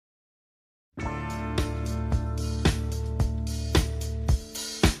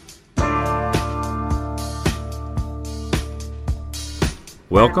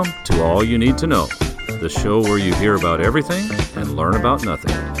Welcome to All You Need to Know, the show where you hear about everything and learn about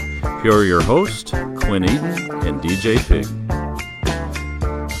nothing. Here are your hosts, Quinn Eaton and DJ Pig.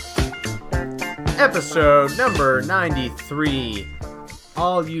 Episode number 93,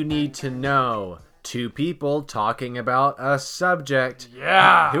 All You Need to Know. Two people talking about a subject.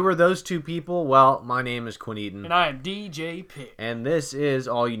 Yeah. Who are those two people? Well, my name is Quinn Eaton. And I am DJ Pig. And this is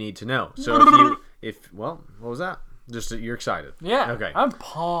All You Need to Know. So what was that? Just that you're excited. Yeah. Okay. I'm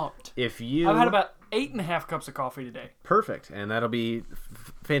pumped. I've I've had about 8.5 cups of coffee today. Perfect. And that'll be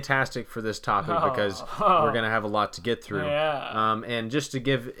fantastic for this topic because we're going to have a lot to get through. Yeah. And just to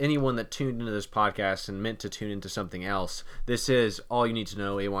give anyone that tuned into this podcast and meant to tune into something else, this is All You Need to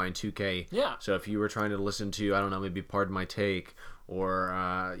Know, AY and 2K. Yeah. So if you were trying to listen to, I don't know, maybe Pardon My Take or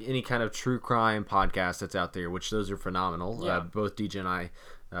any kind of true crime podcast that's out there, which those are phenomenal. Yeah. Both DJ and I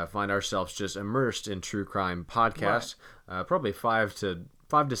find ourselves just immersed in true crime podcasts, probably 5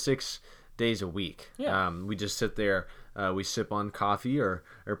 to 6 days a week. Yeah. We just sit there, we sip on coffee or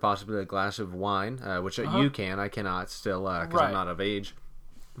possibly a glass of wine, which you can. I cannot still because I'm not of age.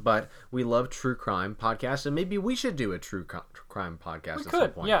 But we love true crime podcasts, and maybe we should do a true crime podcast at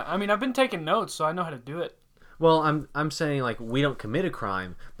some point. Yeah. I mean, I've been taking notes, so I know how to do it. Well, I'm saying like we don't commit a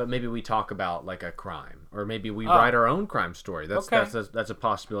crime, but maybe we talk about like a crime, or maybe we write our own crime story. That's a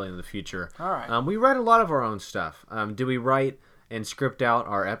possibility in the future. All right. We write a lot of our own stuff. Do we write and script out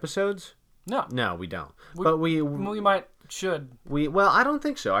our episodes? No, we don't. But we should. Well, I don't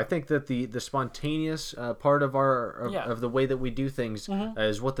think so. I think that the spontaneous part of of the way that we do things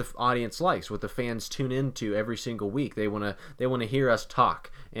is what the audience likes, what the fans tune into every single week. They want to hear us talk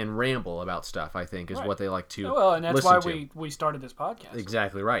and ramble about stuff. I think is what they like to. Well, and that's why we started this podcast.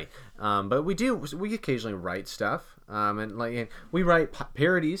 Exactly right. But we occasionally write stuff. And we write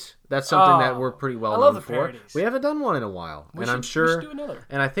parodies. That's something that we're pretty well known for. Parodies. We haven't done one in a while, We should do another.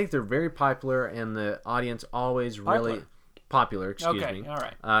 And I think they're very popular, and the audience always really popular. Excuse me. All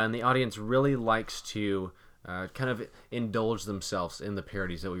right. And the audience really likes to kind of indulge themselves in the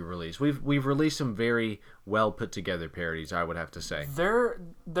parodies that we release. We've released some very well put together parodies, I would have to say. They're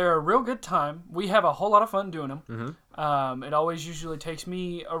a real good time. We have a whole lot of fun doing them. Mm-hmm. It always usually takes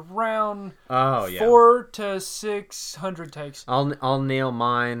me around 400 to 600 takes. I'll nail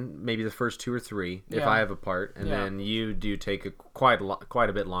mine maybe the first 2 or 3 if I have a part, and then you do take quite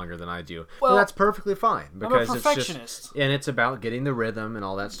a bit longer than I do. Well, that's perfectly fine because I'm a perfectionist. It's about getting the rhythm and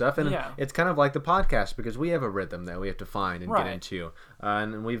all that stuff, and it's kind of like the podcast because we have a rhythm that we have to find and get into.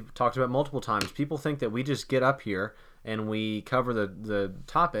 And we've talked about multiple times. People think that we just get up here and we cover the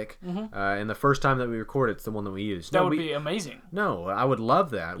topic, and the first time that we record it's the one that we use. That would be amazing. No, I would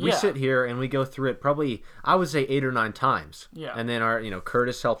love that. We sit here and we go through it probably, I would say 8 or 9 times. Yeah. And then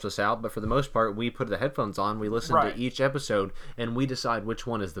Curtis helps us out, but for the most part, we put the headphones on, we listen to each episode, and we decide which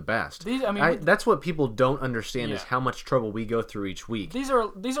one is the best. That's what people don't understand is how much trouble we go through each week. These are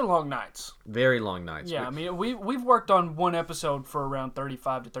long nights. Very long nights. Yeah, I mean, we've worked on one episode for around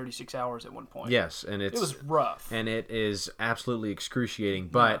 35 to 36 hours at one point. Yes, and it was rough. And it is absolutely excruciating,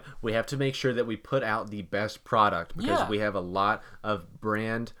 but we have to make sure that we put out the best product because we have a lot of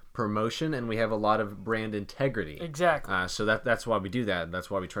brand promotion and we have a lot of brand integrity. Exactly. So that's why we do that. That's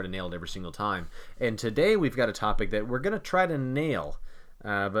why we try to nail it every single time. And today we've got a topic that we're going to try to nail.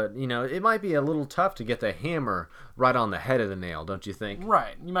 But, it might be a little tough to get the hammer right on the head of the nail, don't you think?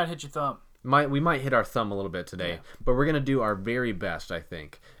 Right. You might hit your thumb. We might hit our thumb a little bit today, but we're gonna do our very best, I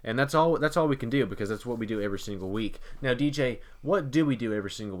think, and that's all we can do because that's what we do every single week. Now, DJ, what do we do every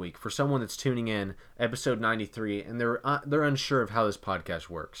single week for someone that's tuning in, episode 93, and they're unsure of how this podcast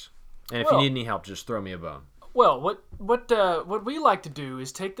works? And if you need any help, just throw me a bone. Well, what we like to do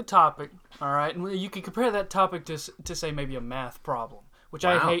is take the topic, all right, and you can compare that topic to say maybe a math problem, which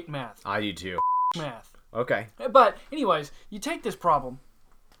I hate math. I do too. Math. Okay. But anyways, you take this problem.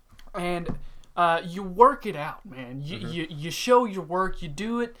 And you work it out, man. You show your work, you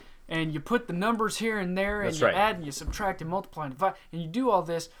do it, and you put the numbers here and there, and you add and you subtract and multiply and divide, and you do all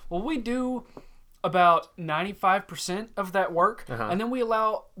this. Well, we do about 95% of that work, and then we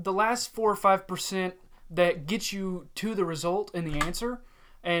allow the last 4 or 5% that gets you to the result and the answer,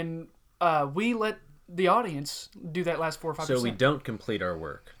 and we let the audience do that last 4 or 5%. So we don't complete our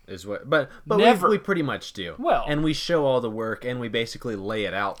work, is what. But Never. we pretty much do. Well, and we show all the work, and we basically lay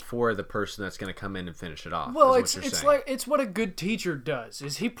it out for the person that's going to come in and finish it off. Well, it's what a good teacher does.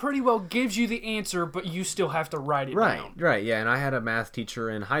 Is he pretty well gives you the answer, but you still have to write it down. Right. Yeah, and I had a math teacher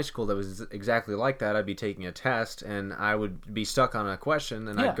in high school that was exactly like that. I'd be taking a test, and I would be stuck on a question,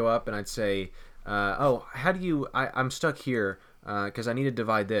 and I'd go up and I'd say, "Oh, how do you? I'm stuck here. because I need to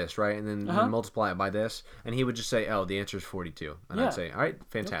divide this, right? And then multiply it by this. And he would just say, oh, the answer is 42. And I'd say, all right,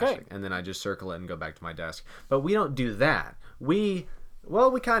 fantastic. Okay. And then I just circle it and go back to my desk. But we don't do that. We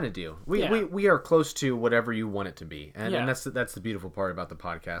kind of do. We are close to whatever you want it to be. And that's the beautiful part about the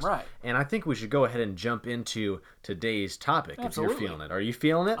podcast. Right. And I think we should go ahead and jump into today's topic. Absolutely. If you're feeling it. Are you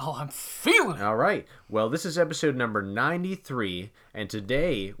feeling it? Oh, I'm feeling it. All right. Well, this is episode number 93. And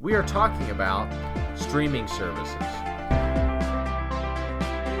today we are talking about streaming services.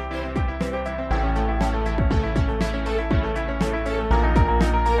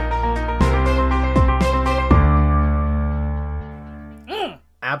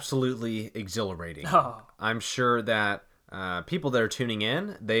 Absolutely exhilarating. Oh. I'm sure that people that are tuning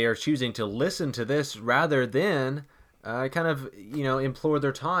in, they are choosing to listen to this rather than implore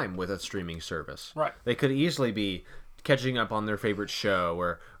their time with a streaming service. Right. They could easily be catching up on their favorite show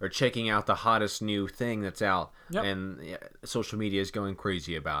or checking out the hottest new thing that's out. Yep. And social media is going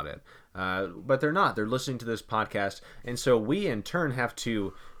crazy about it. But they're not. They're listening to this podcast. And so we, in turn, have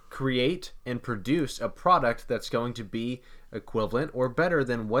to create and produce a product that's going to be equivalent or better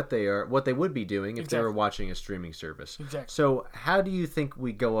than what they would be doing if they were watching a streaming service. Exactly. So how do you think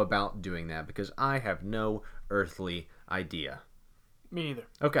we go about doing that? Because I have no earthly idea. Me either.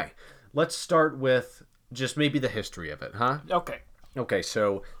 Okay, let's start with just maybe the history of it, huh? Okay,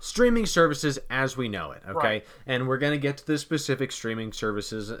 so streaming services as we know it, okay? Right. And we're going to get to the specific streaming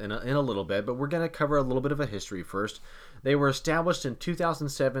services in a little bit, but we're going to cover a little bit of a history first. They were established in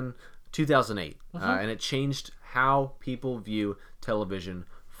 2007, 2008, and it changed how people view television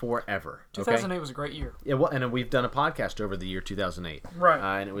forever. 2008 was a great year. Yeah, well, and we've done a podcast over the year 2008.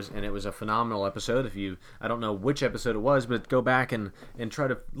 Right. And it was a phenomenal episode. I don't know which episode it was, but go back and try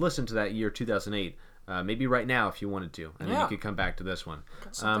to listen to that year 2008. Maybe right now if you wanted to, and then you could come back to this one.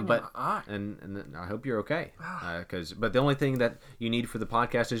 And I hope you're okay. But the only thing that you need for the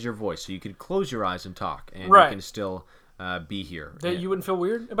podcast is your voice, so you could close your eyes and talk, and you can still be here. You wouldn't feel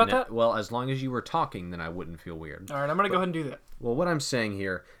weird about that? Well, as long as you were talking, then I wouldn't feel weird. All right, I'm going to go ahead and do that. Well, what I'm saying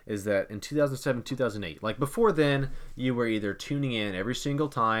here is that in 2007, 2008, like before then, you were either tuning in every single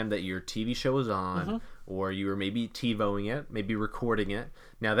time that your TV show was on, or you were maybe TiVoing it, maybe recording it.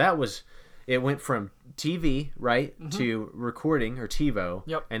 Now it went from TV, right, to recording or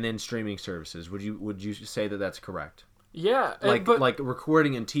TiVo, and then streaming services. Would you say that that's correct? Yeah, like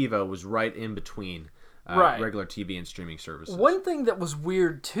recording and TiVo was right in between. Regular TV and streaming services. One thing that was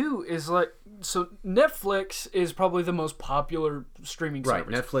weird too is so Netflix is probably the most popular streaming service.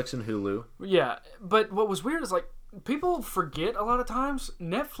 Right, Netflix and Hulu. Yeah, but what was weird is people forget a lot of times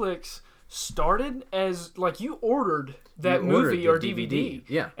Netflix started as you ordered that movie or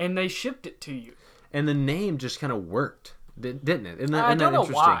DVD, and they shipped it to you. And the name just kind of worked, didn't it? I don't know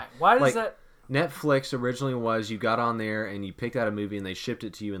why. Why does that? Netflix originally was you got on there and you picked out a movie and they shipped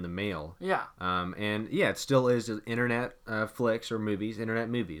it to you in the mail. Yeah. It still is internet flicks or movies, internet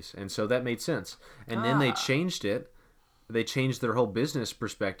movies. And so that made sense. And then they changed it. They changed their whole business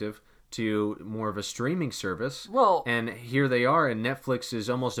perspective to more of a streaming service. Well, and here they are, and Netflix is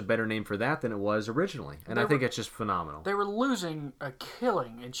almost a better name for that than it was originally. And I think it's just phenomenal. They were losing a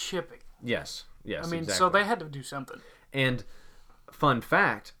killing in shipping. Yes, exactly. So they had to do something. And fun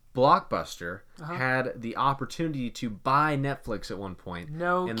fact, Blockbuster had the opportunity to buy Netflix at one point.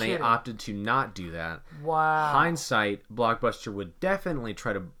 And they opted to not do that. Wow. Hindsight, Blockbuster would definitely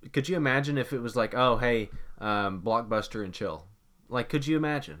try to... Could you imagine if it was Blockbuster and chill? Could you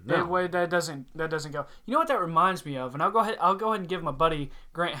imagine? No. That doesn't go. You know what that reminds me of? And I'll go ahead and give my buddy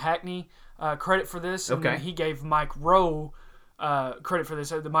Grant Hackney credit for this. And then he gave Mike Rowe credit for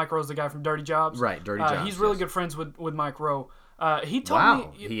this. Mike Rowe's the guy from Dirty Jobs. Right, Dirty Jobs. He's really good friends with Mike Rowe. He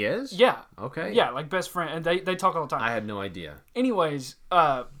told me... he is? Yeah. Okay. Yeah, best friend. And they talk all the time. I had no idea. Anyways,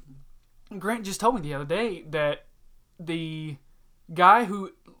 Grant just told me the other day that the guy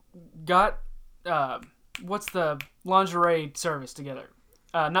who got... what's the lingerie service together?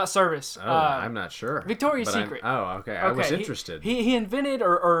 Not service. I'm not sure. Victoria's Secret. Okay. I was interested. He invented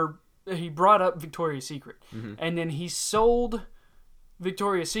or he brought up Victoria's Secret. And then he sold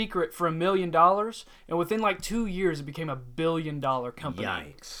Victoria's Secret for $1 million, and within 2 years it became $1 billion company.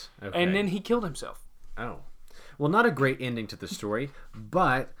 Yikes. Okay. And then he killed himself. Oh. Well, not a great ending to the story,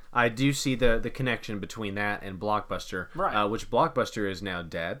 but I do see the connection between that and Blockbuster, right. Which Blockbuster is now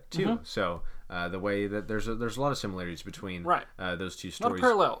dead too. So the way that there's a lot of similarities between those two stories. A lot of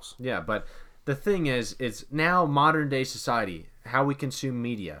parallels. Yeah, but the thing is, it's now modern day society, how we consume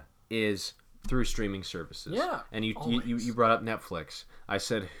media is through streaming services. Yeah, and you brought up Netflix. I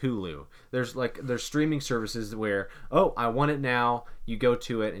said Hulu. There's streaming services where, oh, I want it now. You go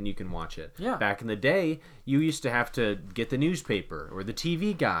to it and you can watch it. Yeah. Back in the day, you used to have to get the newspaper or the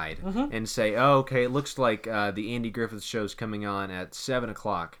TV guide and say, oh, okay, it looks like the Andy Griffith Show's coming on at 7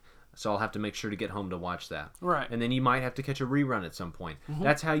 o'clock. So I'll have to make sure to get home to watch that. Right. And then you might have to catch a rerun at some point.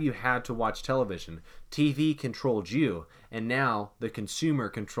 That's how you had to watch television. TV controlled you, and now the consumer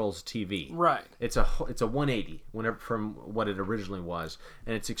controls TV. Right. It's a 180 from what it originally was,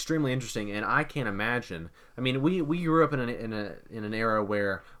 and it's extremely interesting. And I can't imagine. I mean, we grew up in an era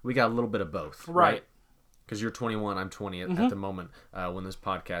where we got a little bit of both. Right. Because you're 21, I'm 20 at the moment when this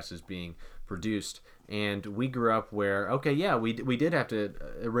podcast is being produced. And we grew up where, okay, yeah, we did have to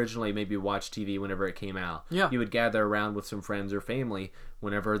originally maybe watch TV whenever it came out. Yeah. You would gather around with some friends or family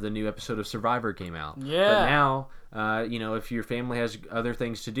whenever the new episode of Survivor came out. Yeah. But now, if your family has other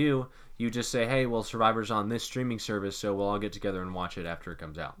things to do, you just say, hey, well, Survivor's on this streaming service, so we'll all get together and watch it after it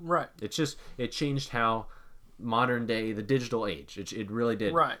comes out. Right. It changed how modern day, the digital age. It really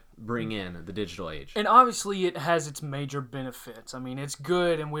did bring in the digital age. And obviously it has its major benefits. I mean, it's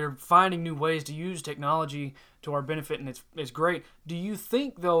good, and we're finding new ways to use technology to our benefit, and it's great. Do you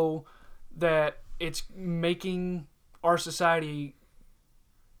think, though, that it's making our society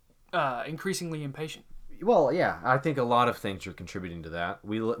increasingly impatient? Well, yeah, I think a lot of things are contributing to that.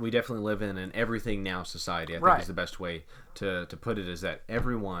 We definitely live in an everything now society. I think is the best way to put it, is that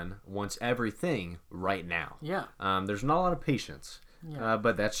everyone wants everything right now. Yeah. There's not a lot of patience. Yeah.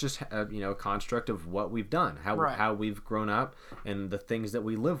 But that's just a construct of what we've done, how we've grown up, and the things that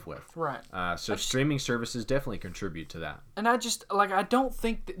we live with. Right. So streaming services definitely contribute to that. And I don't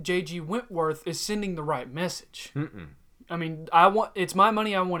think that J.G. Wentworth is sending the right message. I mean, it's my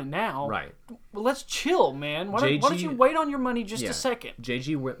money. I want it now. Right. Well, let's chill, man. Why don't you wait on your money just a second?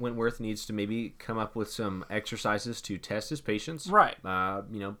 J.G. Wentworth needs to maybe come up with some exercises to test his patience. Right.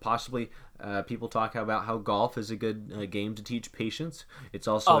 Possibly people talk about how golf is a good game to teach patience. It's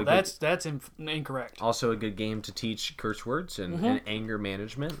also that's incorrect. Also a good game to teach curse words and anger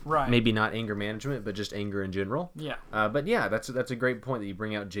management. Right. Maybe not anger management, but just anger in general. Yeah. But yeah, that's a great point that you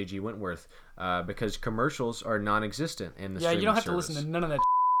bring out J.G. Wentworth because commercials are non-existent in the streaming you don't have service. to listen to none of that.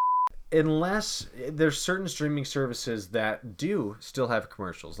 Unless there's certain streaming services that do still have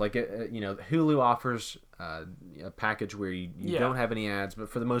commercials, like Hulu offers a package where you don't have any ads, but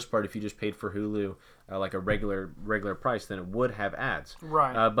for the most part, if you just paid for Hulu like a regular price, then it would have ads.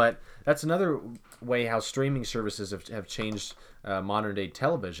 Right. But that's another way how streaming services have changed modern day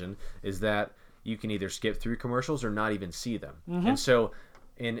television, is that you can either skip through commercials or not even see them, and so.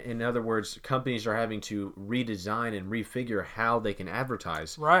 In other words, companies are having to redesign and refigure how they can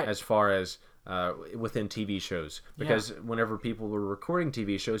advertise as far as within TV shows. Because whenever people were recording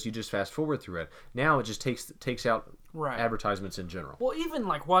TV shows, you just fast forward through it. Now it just takes out advertisements in general. Well, even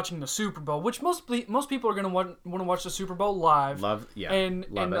like watching the Super Bowl, which most people are going to want to watch the Super Bowl live. And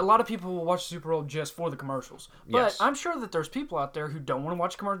a lot of people will watch the Super Bowl just for the commercials. But I'm sure that there's people out there who don't want to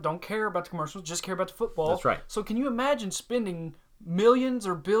watch commercials, don't care about the commercials, just care about the football. That's right. So can you imagine spending millions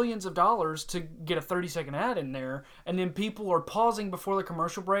or billions of dollars to get a 30-second ad in there, and then people are pausing before the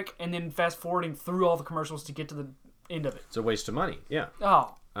commercial break and then fast forwarding through all the commercials to get to the end of it? It's a waste of money. Yeah.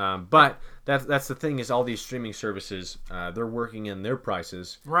 Oh. But that's the thing, is all these streaming services, they're working in their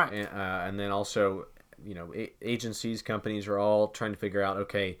prices. Right. And then also, agencies, companies are all trying to figure out,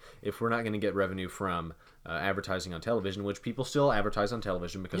 okay, if we're not going to get revenue from advertising on television, which people still advertise on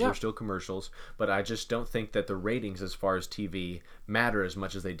television because there's still commercials, but I just don't think that the ratings as far as TV matter as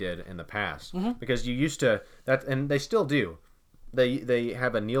much as they did in the past. Because you used to, and they still do, they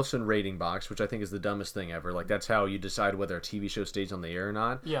have a Nielsen rating box, which I think is the dumbest thing ever. Like, that's how you decide whether a TV show stays on the air or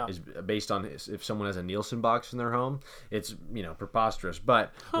not. Yeah. Is based on if someone has a Nielsen box in their home. It's, preposterous.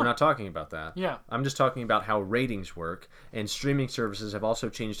 But we're not talking about that. Yeah. I'm just talking about how ratings work, and streaming services have also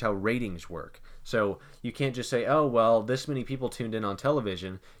changed how ratings work. So you can't just say, oh, well, this many people tuned in on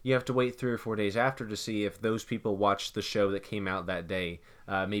television. You have to wait 3 or 4 days after to see if those people watched the show that came out that day,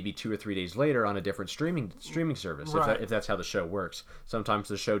 maybe 2 or 3 days later on a different streaming service, if that's how the show works. Sometimes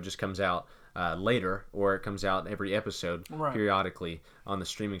the show just comes out later, or it comes out every episode periodically on the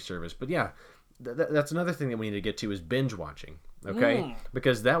streaming service. But yeah, that's another thing that we need to get to, is binge watching. Okay,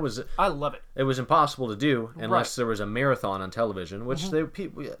 because I love it. It was impossible to do unless there was a marathon on television, which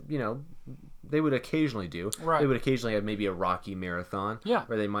they would occasionally do. Right. They would occasionally have maybe a Rocky marathon. Yeah.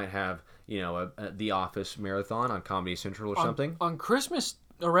 Or they might have The Office marathon on Comedy Central or something. On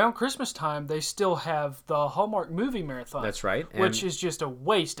around Christmas time, they still have the Hallmark movie marathon. That's right. Which is just a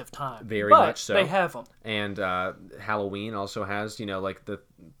waste of time. Very much so. They have them. And Halloween also has, like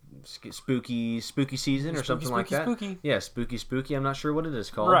spooky season or something like that. Spooky. Yeah, spooky. I'm not sure what it is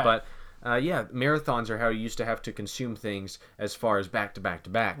called, Right. but yeah, marathons are how you used to have to consume things as far as back to back to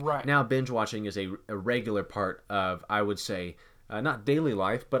back. Right. Now binge watching is a regular part of, I would say, not daily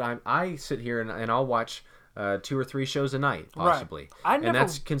life, but I sit here and I'll watch 2 or 3 shows a night, possibly. Right. And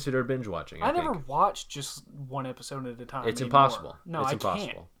that's considered binge watching. I never watch just one episode at a time. It's anymore. impossible. No, it's I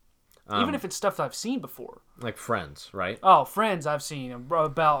impossible. can't. Even if it's stuff that I've seen before. Like Friends, right? Oh, Friends I've seen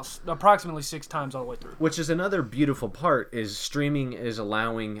about approximately 6 times all the way through. Which is another beautiful part, is streaming is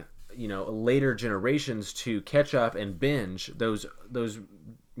allowing, later generations to catch up and binge those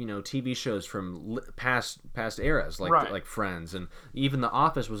TV shows from past eras, like Friends, and even The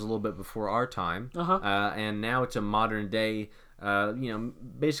Office was a little bit before our time, and now it's a modern day.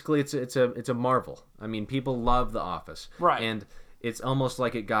 Basically it's a marvel. I mean, people love The Office, right? And it's almost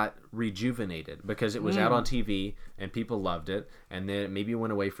like it got rejuvenated because it was out on TV and people loved it, and then it maybe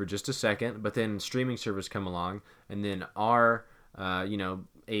went away for just a second, but then streaming service come along, and then our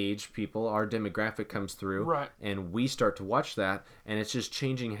age people, our demographic comes through, right, and we start to watch that, and it's just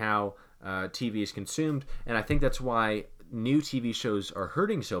changing how TV is consumed. And I think that's why new TV shows are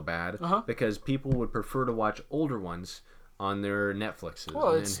hurting so bad, because people would prefer to watch older ones on their Netflixes and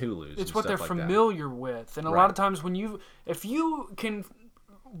Hulus. It's what they're familiar with, and a lot of times if you can,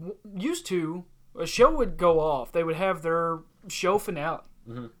 used to, a show would go off, they would have their show finale.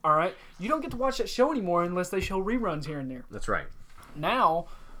 All right, you don't get to watch that show anymore unless they show reruns here and there. That's right. Now,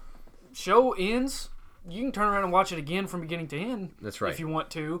 show ends, you can turn around and watch it again from beginning to end. That's right. If you want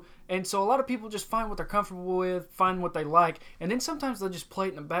to. And so a lot of people just find what they're comfortable with, find what they like, and then sometimes they'll just play it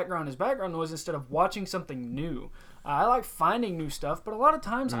in the background as background noise instead of watching something new. I like finding new stuff, but a lot of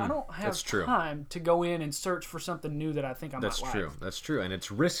times I don't have time to go in and search for something new that I think I might like. That's true, and it's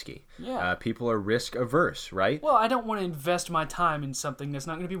risky. Yeah. People are risk averse, right? Well, I don't want to invest my time in something that's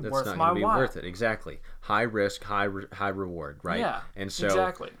not going to be worth my while. That's not going to be worth it, exactly. High risk, high reward, right? Yeah, and so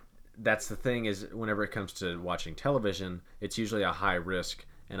exactly. That's the thing, is whenever it comes to watching television, it's usually a high risk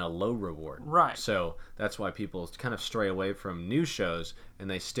and a low reward. Right. So that's why people kind of stray away from new shows and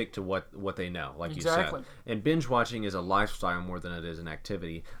they stick to what they know, like you said. And binge watching is a lifestyle more than it is an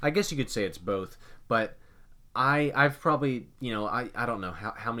activity. I guess you could say it's both, but I've probably, I don't know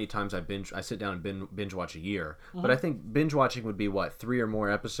how many times I sit down and binge watch a year, but I think binge watching would be 3 or more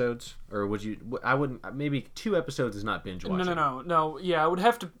episodes, or maybe 2 episodes is not binge watching. No. Yeah,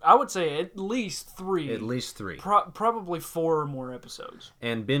 I would say at least 3. At least 3. Probably 4 or more episodes.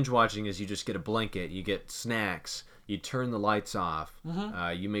 And binge watching is you just get a blanket, you get snacks, you turn the lights off,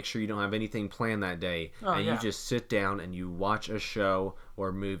 you make sure you don't have anything planned that day, you just sit down and you watch a show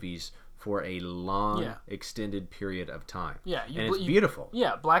or movies for a long, extended period of time. Yeah. And it's beautiful.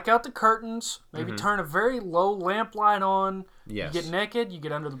 Yeah, black out the curtains, maybe turn a very low lamp light on, yes. You get naked, you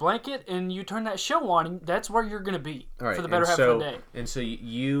get under the blanket, and you turn that show on, and that's where you're going to be for the better half of the day. And so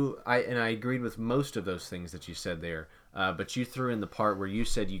I agreed with most of those things that you said there, but you threw in the part where you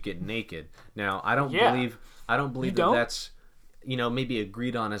said you get naked. Now, I don't believe that's maybe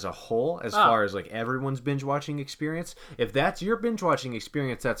agreed on as a whole, as far as everyone's binge watching experience. If that's your binge watching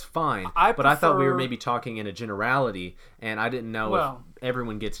experience, that's fine. But I thought we were maybe talking in a generality, and I didn't know if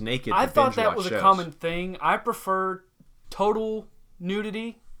everyone gets naked. I thought that was a common thing. I prefer total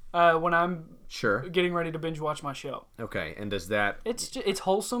nudity when I'm getting ready to binge watch my show. Okay, and does that? It's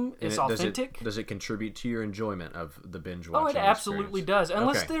wholesome. It's authentic. Does it contribute to your enjoyment of the binge watching? Oh, it absolutely does.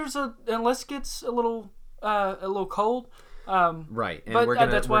 Unless it gets a little cold. Right,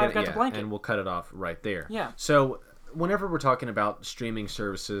 and that's why I've got the blanket, and we'll cut it off right there. Yeah. So whenever we're talking about streaming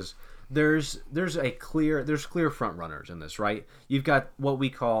services, there's clear front runners in this, right? You've got what we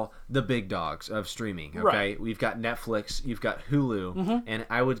call the big dogs of streaming. Okay, right. We've got Netflix, you've got Hulu, and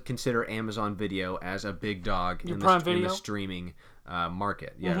I would consider Amazon Video as a big dog in the streaming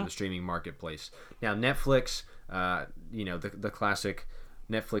market. Yeah, the streaming marketplace. Now Netflix, the classic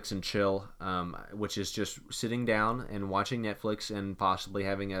Netflix and chill, which is just sitting down and watching Netflix and possibly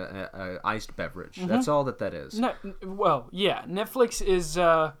having a iced beverage. That's all that is. Netflix is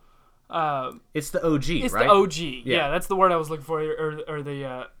it's the OG, it's right? The OG. Yeah, that's the word I was looking for, or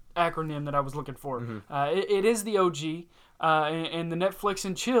the acronym that I was looking for. It is the OG, and the Netflix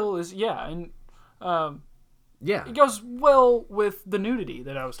and chill is it goes well with the nudity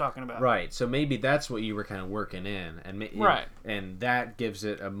that I was talking about. Right. So maybe that's what you were kind of working in, and that gives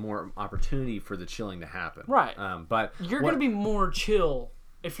it a more opportunity for the chilling to happen. Right. But you're going to be more chill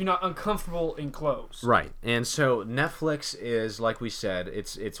if you're not uncomfortable in clothes. Right. And so Netflix is, like we said,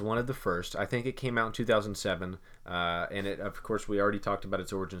 it's one of the first. I think it came out in 2007, and it, of course, we already talked about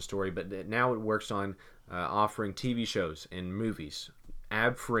its origin story, but now it works on offering TV shows and movies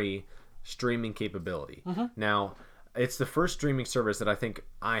ad-free streaming capability. Now, it's the first streaming service that I think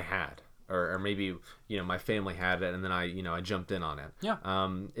I had, or maybe my family had it, and then I jumped in on it. Yeah.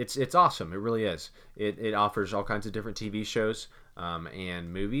 It's awesome. It really is. It offers all kinds of different TV shows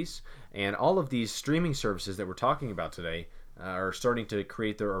and movies, and all of these streaming services that we're talking about today are starting to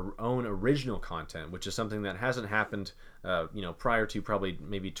create their own original content, which is something that hasn't happened, prior to probably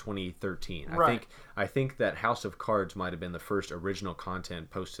maybe 2013. Right. I think that House of Cards might have been the first original content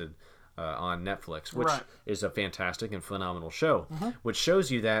posted on Netflix, which is a fantastic and phenomenal show, which shows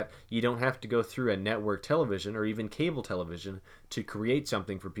you that you don't have to go through a network television or even cable television to create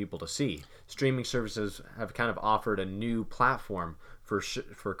something for people to see. Streaming services have kind of offered a new platform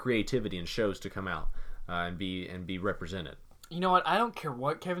for creativity and shows to come out and be represented. You know what? I don't care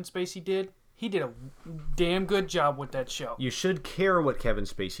what Kevin Spacey did. He did a damn good job with that show. You should care what Kevin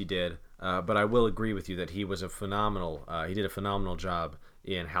Spacey did, but I will agree with you that he was he did a phenomenal job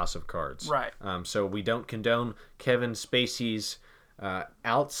in House of Cards. Right. So we don't condone Kevin Spacey's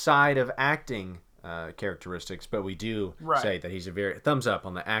outside of acting characteristics, but we do say that he's a very thumbs up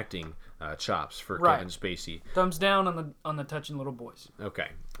on the acting chops for Kevin Spacey. Thumbs down on the touching little boys. Okay,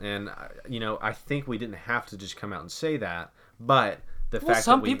 and I think we didn't have to just come out and say that, but the fact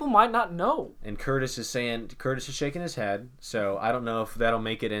some that people might not know. And Curtis is shaking his head, so I don't know if that'll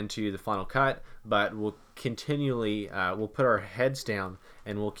make it into the final cut, but we'll continually we'll put our heads down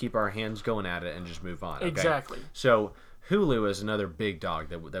and we'll keep our hands going at it and just move on. Okay? Exactly. So Hulu is another big dog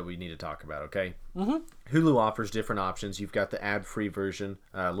that we need to talk about, okay? Hulu offers different options. You've got the ad-free version,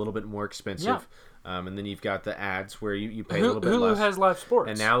 a little bit more expensive. Yeah. And then you've got the ads where you pay a little bit Hulu less. has live sports.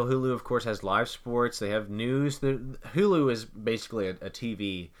 And now Hulu, of course, has live sports. They have news. Hulu is basically a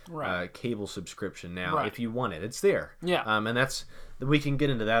TV cable subscription now. If you want it, it's there. Yeah. And we can get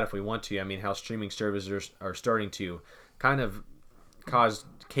into that if we want to. I mean, how streaming services are starting to kind of cause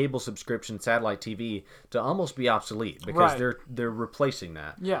cable subscription satellite TV to almost be obsolete because they're replacing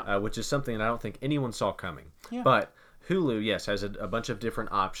that. Yeah. Which is something that I don't think anyone saw coming. Yeah. But Hulu, yes, has a bunch of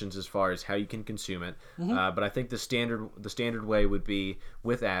different options as far as how you can consume it. But I think the standard way would be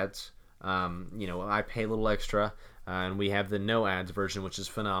with ads. I pay a little extra, and we have the no ads version, which is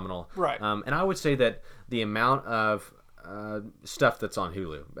phenomenal. Right. And I would say that the amount of stuff that's on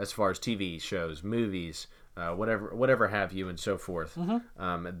Hulu, as far as TV shows, movies, whatever have you, and so forth,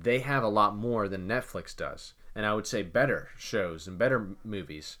 they have a lot more than Netflix does. And I would say better shows and better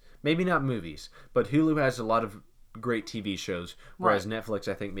movies. Maybe not movies, but Hulu has a lot of great TV shows, whereas Netflix,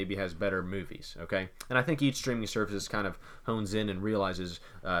 I think, maybe has better movies. Okay, and I think each streaming service kind of hones in and realizes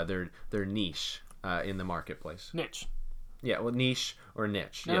their niche in the marketplace. Niche. Yeah, well, niche or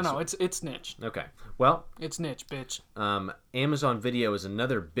niche. No, it's niche. Okay, well, it's niche, bitch. Amazon Video is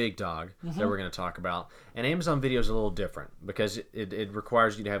another big dog that we're going to talk about, and Amazon Video is a little different because it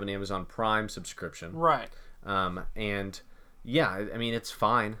requires you to have an Amazon Prime subscription. Right. And yeah, I mean, it's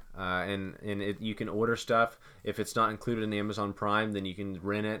fine, and you can order stuff. If it's not included in Amazon Prime, then you can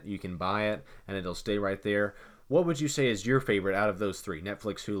rent it, you can buy it, and it'll stay right there. What would you say is your favorite out of those three,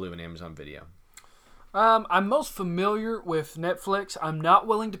 Netflix, Hulu, and Amazon Video? I'm most familiar with Netflix. I'm not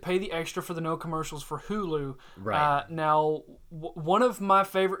willing to pay the extra for the no commercials for Hulu. Right. Now, one of my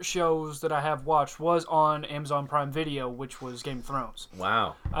favorite shows that I have watched was on Amazon Prime Video, which was Game of Thrones.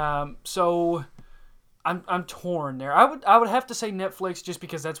 Wow. So I'm torn there. I would have to say Netflix just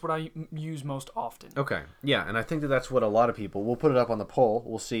because that's what I use most often. Okay. Yeah, and I think that's what a lot of people. We'll put it up on the poll.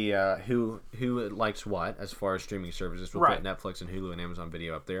 We'll see who likes what as far as streaming services. We'll put Netflix and Hulu and Amazon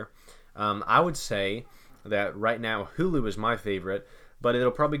Video up there. I would say that right now Hulu is my favorite, but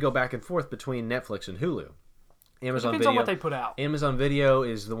it'll probably go back and forth between Netflix and Hulu. Amazon Depends Video, on what they put out. Amazon Video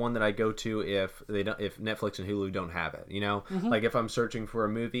is the one that I go to if Netflix and Hulu don't have it. Like if I'm searching for a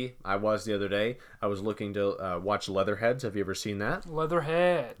movie, I was the other day. I was looking to watch Leatherheads. Have you ever seen that?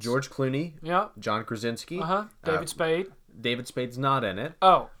 Leatherheads. George Clooney. Yep. John Krasinski. David Spade. David Spade's not in it.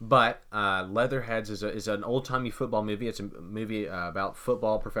 Oh. But Leatherheads is an old-timey football movie. It's a movie about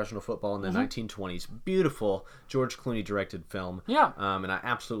football, professional football in the 1920s. Beautiful George Clooney directed film. Yeah. And I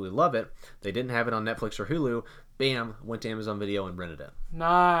absolutely love it. They didn't have it on Netflix or Hulu. Bam, went to Amazon Video and rented it.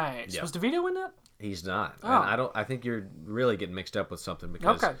 Nice. Yep. Was DeVito in that? He's not. Oh. And I think you're really getting mixed up with something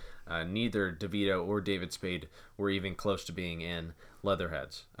because neither DeVito or David Spade were even close to being in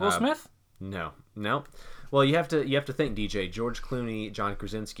Leatherheads. Will Smith? No. Well, you have to think, DJ. George Clooney, John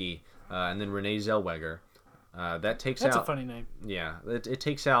Krasinski, and then Renee Zellweger. That's a funny name. Yeah, it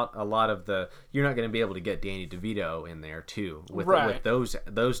takes out a lot of the. You're not going to be able to get Danny DeVito in there too with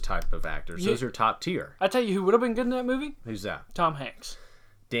those type of actors. Those are top tier. I tell you who would have been good in that movie. Who's that? Tom Hanks.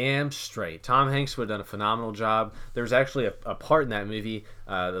 Damn straight. Tom Hanks would have done a phenomenal job. There was actually a part in that movie,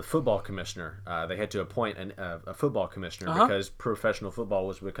 the football commissioner. They had to appoint a football commissioner because professional football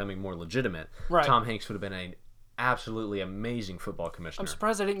was becoming more legitimate. Right. Tom Hanks would have been an absolutely amazing football commissioner. I'm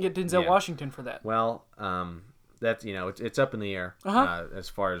surprised I didn't get Denzel Washington for that. Well, that's it's up in the air as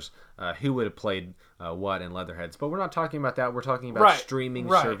far as who would have played what in Leatherheads. But we're not talking about that. We're talking about streaming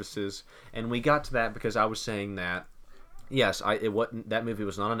services, and we got to that because I was saying that. Yes, that movie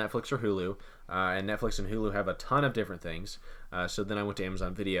was not on Netflix or Hulu, and Netflix and Hulu have a ton of different things. So then I went to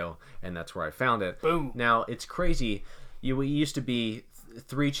Amazon Video, and that's where I found it. Boom. Now, it's crazy. It used to be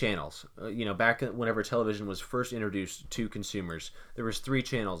 3 channels. Back whenever television was first introduced to consumers, there was 3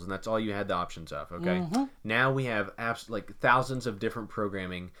 channels, and that's all you had the options of. Okay. Mm-hmm. Now we have thousands of different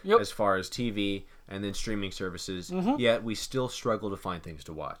programming as far as TV and then streaming services. Mm-hmm. Yet we still struggle to find things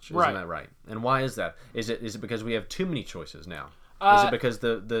to watch. Isn't that right? And why is that? Is it because we have too many choices now? Is it because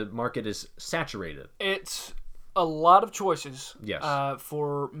the market is saturated? It's a lot of choices. Yes.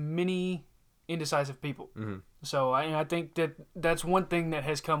 For many indecisive people. Mm-hmm. So I think that's one thing that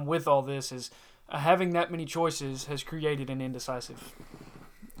has come with all this is having that many choices has created an indecisive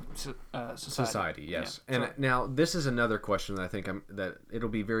society. Yes. Yeah. And now this is another question that I think that it'll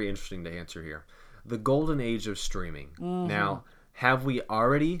be very interesting to answer here. The golden age of streaming. Mm-hmm. Now, have we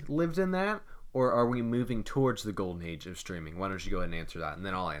already lived in that, or are we moving towards the golden age of streaming? Why don't you go ahead and answer that, and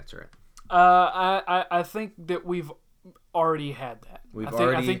then I'll answer it. I think that we've already had that.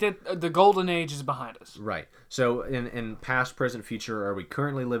 I think that the golden age is behind us. Right. So in past, present, future, are we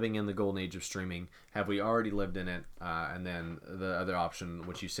currently living in the golden age of streaming? Have we already lived in it? And then the other option,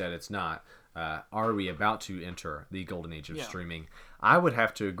 which you said it's not, are we about to enter the golden age of streaming? I would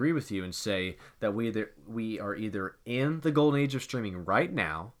have to agree with you and say that we are either in the golden age of streaming right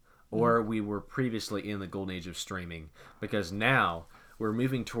now, or we were previously in the golden age of streaming, because now we're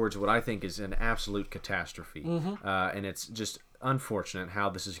moving towards what I think is an absolute catastrophe. Mm-hmm. And it's just unfortunate how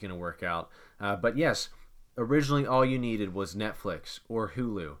this is going to work out. But yes, originally all you needed was Netflix or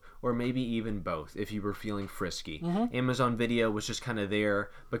Hulu, or maybe even both if you were feeling frisky. Mm-hmm. Amazon Video was just kind of there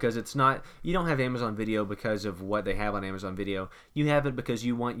because you don't have Amazon Video because of what they have on Amazon Video. You have it because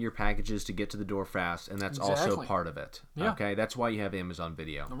you want your packages to get to the door fast, and that's also part of it. Yeah. Okay, that's why you have Amazon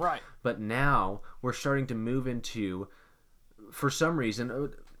Video. Right. But now we're starting to move into, for some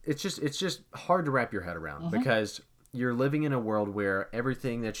reason, it's just hard to wrap your head around, mm-hmm. because you're living in a world where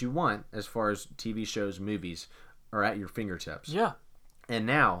everything that you want as far as TV shows, movies, are at your fingertips. Yeah. And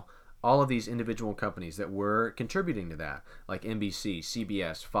now all of these individual companies that were contributing to that, like NBC,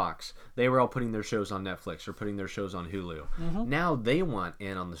 CBS, Fox, they were all putting their shows on Netflix or putting their shows on Hulu. Mm-hmm. Now they want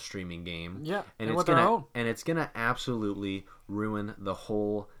in on the streaming game. Yeah. And it's gonna absolutely ruin the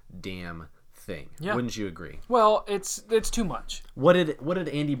whole damn thing. Yeah. Wouldn't you agree? Well, it's too much. What did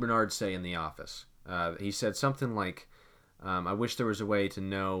Andy Bernard say in The Office? He said something like, I wish there was a way to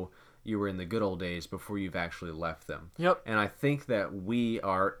know you were in the good old days before you've actually left them. Yep. And I think that we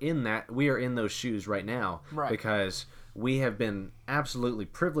are in those shoes right now, right, because we have been absolutely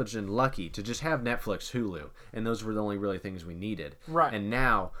privileged and lucky to just have Netflix, Hulu, and those were the only really things we needed. Right. And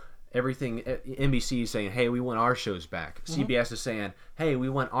now everything, NBC is saying, hey, we want our shows back. Mm-hmm. CBS is saying, hey, we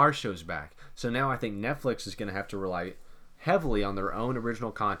want our shows back. So now I think Netflix is going to have to rely heavily on their own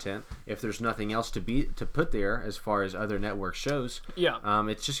original content if there's nothing else to put there as far as other network shows. Yeah.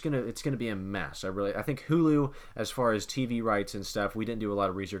 It's gonna be a mess. I think Hulu, as far as TV rights and stuff, we didn't do a lot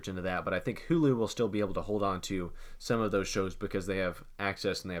of research into that, but I think Hulu will still be able to hold on to some of those shows because they have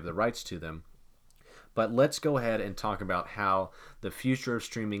access and they have the rights to them. But let's go ahead and talk about how the future of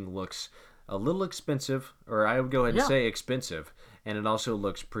streaming looks a little expensive, or I would go ahead and say expensive, and it also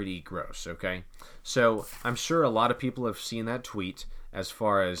looks pretty gross, okay? So I'm sure a lot of people have seen that tweet as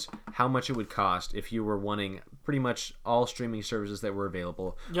far as how much it would cost if you were wanting pretty much all streaming services that were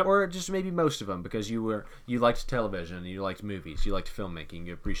available, or just maybe most of them, because you liked television, you liked movies, you liked filmmaking,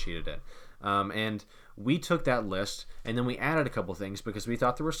 you appreciated it. And we took that list and then we added a couple things because we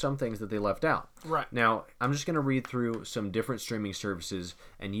thought there were some things that they left out. Right. Now, I'm just going to read through some different streaming services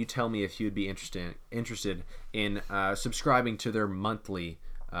and you tell me if you'd be interested in subscribing to their monthly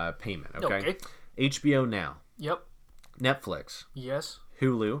payment. Okay? HBO Now. Yep. Netflix. Yes.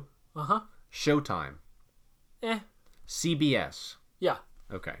 Hulu. Uh-huh. Showtime. CBS. Yeah.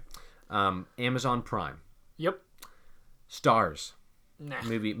 Okay. Amazon Prime. Yep. Stars. Nah.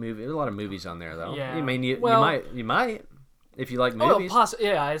 Movie. There's a lot of movies on there, though. Yeah. I mean, you might, if you like movies.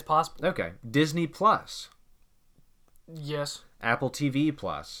 Yeah, it's possible. Okay. Disney Plus. Yes. Apple TV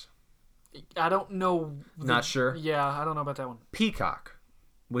Plus. I don't know. Not sure? Yeah, I don't know about that one. Peacock,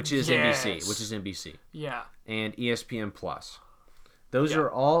 which is NBC. Yeah. And ESPN Plus. Those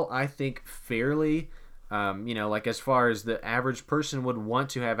are all, I think, fairly... like as far as the average person would want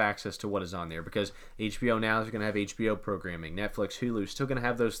to have access to what is on there, because HBO Now is going to have HBO programming. Netflix, Hulu is still going to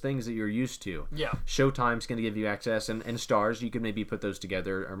have those things that you're used to. Yeah. Showtime's going to give you access, and Starz, you can maybe put those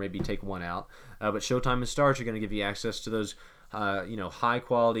together or maybe take one out. But Showtime and Starz are going to give you access to those high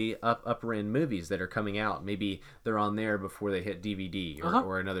quality upper end movies that are coming out. Maybe they're on there before they hit DVD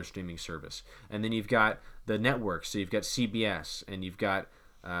or another streaming service. And then you've got the networks. So you've got CBS and you've got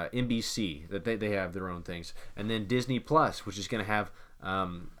NBC, that they have their own things, and then Disney Plus, which is going to have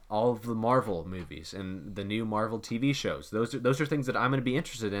all of the Marvel movies and the new Marvel TV shows. Those are things that I'm going to be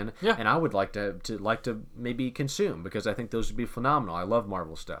interested in, and I would like to maybe consume, because I think those would be phenomenal. I love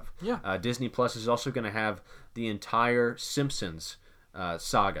Marvel stuff. Disney Plus is also going to have the entire Simpsons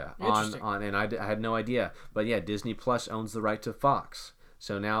saga on, and I had no idea, but yeah, Disney Plus owns the right to Fox,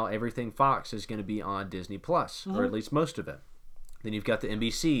 so now everything Fox is going to be on Disney Plus, or at least most of it. Then you've got the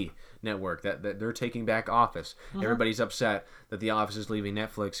NBC network that they're taking back Office. Everybody's upset that The Office is leaving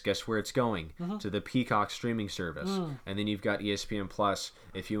Netflix. Guess where it's going? To the Peacock streaming service. And then you've got ESPN Plus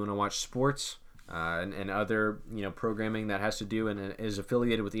if you want to watch sports and other programming that has to do and is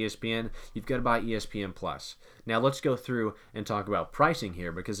affiliated with ESPN. You've got to buy ESPN Plus. Now let's go through and talk about pricing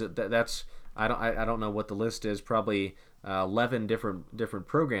here, because that's I don't know what the list is. Probably 11 different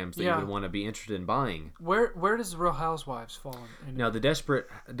programs that you would want to be interested in buying. Where does the Real Housewives fall in? Now, the Desperate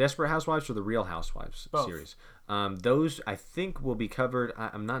Housewives or the Real Housewives series? Those, I think, will be covered.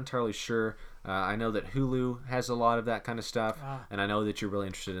 I'm not entirely sure. I know that Hulu has a lot of that kind of stuff, and I know that you're really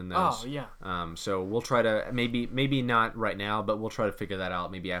interested in those. Oh, yeah. So we'll try to, maybe not right now, but we'll try to figure that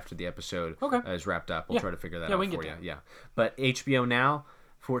out maybe after the episode is wrapped up. We'll try to figure that out for you. Yeah. But HBO Now,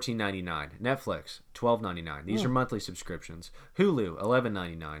 $14.99. Netflix, $12.99. These are monthly subscriptions. Hulu,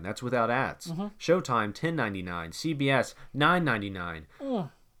 $11.99. That's without ads. Showtime, $10.99. CBS, $9.99.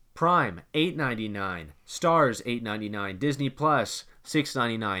 Prime, $8.99. Starz, $8.99. Disney Plus,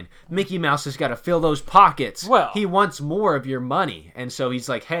 $6.99. Mickey Mouse has got to fill those pockets. Well, he wants more of your money, and so he's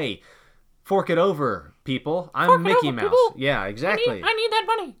like, "Hey, fork it over, people. I'm Mickey Mouse." People. Yeah, exactly. I need that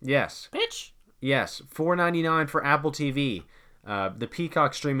money. Yes. Bitch. Yes. $4.99 for Apple TV. The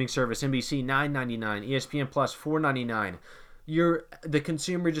Peacock streaming service, NBC, $9.99, ESPN Plus, $4.99. The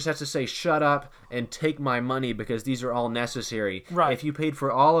consumer just has to say, shut up and take my money, because these are all necessary. Right. If you paid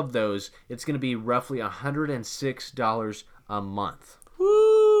for all of those, it's going to be roughly $106 a month.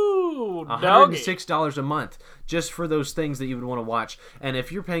 Woo! $106 a month just for those things that you would want to watch. And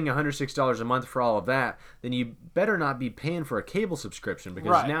if you're paying $106 a month for all of that, then you better not be paying for a cable subscription,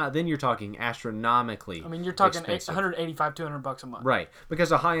 because then you're talking astronomically. I mean, you're talking expensive. $185, $200 a month. Right,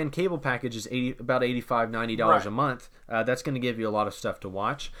 because a high-end cable package is about $85, $90 a month. That's going to give you a lot of stuff to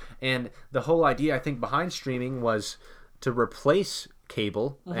watch. And the whole idea, I think, behind streaming was to replace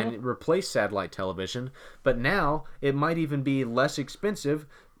cable and replace satellite television, but now it might even be less expensive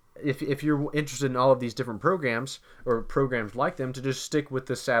if you're interested in all of these different programs or programs like them, to just stick with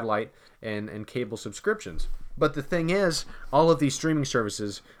the satellite and cable subscriptions. But the thing is, all of these streaming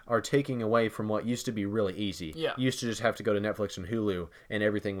services are taking away from what used to be really easy. Yeah. You used to just have to go to Netflix and Hulu and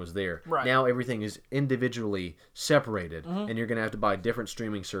everything was there. Right. Now everything is individually separated, and you're going to have to buy different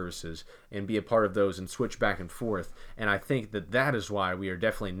streaming services and be a part of those and switch back and forth. And I think that is why we are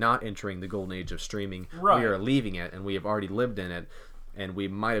definitely not entering the golden age of streaming. Right. We are leaving it, and we have already lived in it, and we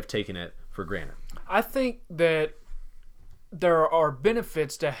might have taken it for granted. I think that there are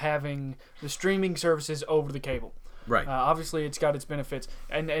benefits to having the streaming services over the cable. Right. Obviously, it's got its benefits,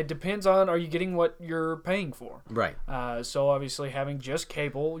 and it depends on, are you getting what you're paying for? Right. So obviously, having just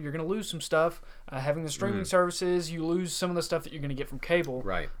cable, you're going to lose some stuff. Having the streaming services, you lose some of the stuff that you're going to get from cable.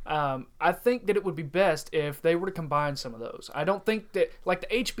 Right. I think that it would be best if they were to combine some of those. I don't think that, like the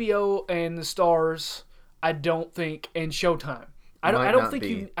HBO and the Starz, and Showtime. I don't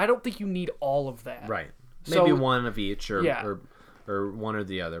think you need all of that. Right. Maybe one of each, or one or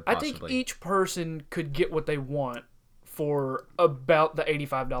the other, possibly. I think each person could get what they want for about the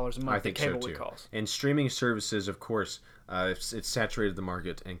 $85 a month that cable would cost. And streaming services, of course, it's saturated the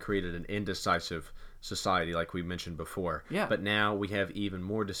market and created an indecisive society, like we mentioned before. Yeah. But now we have even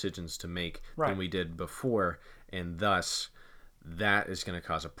more decisions to make than we did before, and thus that is going to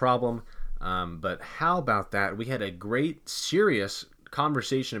cause a problem. But how about that? We had a great, serious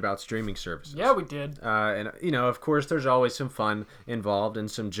conversation about streaming services. Yeah, we did. And, of course, there's always some fun involved and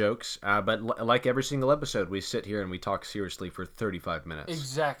some jokes. But like every single episode, we sit here and we talk seriously for 35 minutes.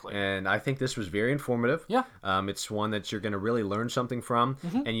 Exactly. And I think this was very informative. Yeah. It's one that you're going to really learn something from.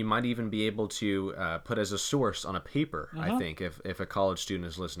 And you might even be able to put as a source on a paper, I think, if a college student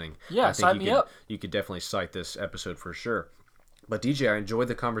is listening. Yeah, I think sign me up. You could definitely cite this episode for sure. But DJ, I enjoyed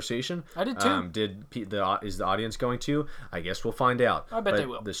the conversation. I did too. Is the audience going to? I guess we'll find out. I bet they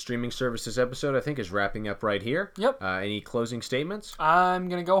will. The streaming services episode, I think, is wrapping up right here. Yep. Any closing statements? I'm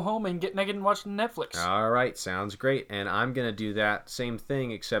gonna go home and get naked and watch Netflix. All right, sounds great. And I'm gonna do that same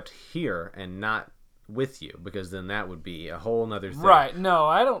thing, except here and not with you, because then that would be a whole nother thing. Right? No,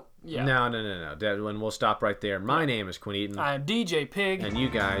 I don't. Yeah. No. And we'll stop right there. My name is Quinn Eaton. I'm DJ Pig. And you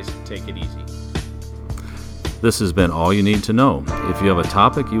guys take it easy. This has been All You Need to Know. If you have a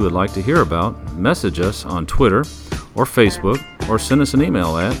topic you would like to hear about, message us on Twitter or Facebook, or send us an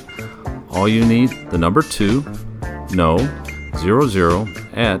email at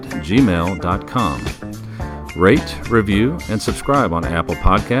allyouneedthenumber2know00@gmail.com. Rate, review, and subscribe on Apple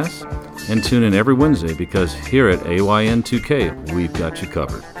Podcasts, and tune in every Wednesday, because here at AYN2K, we've got you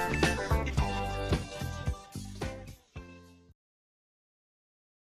covered.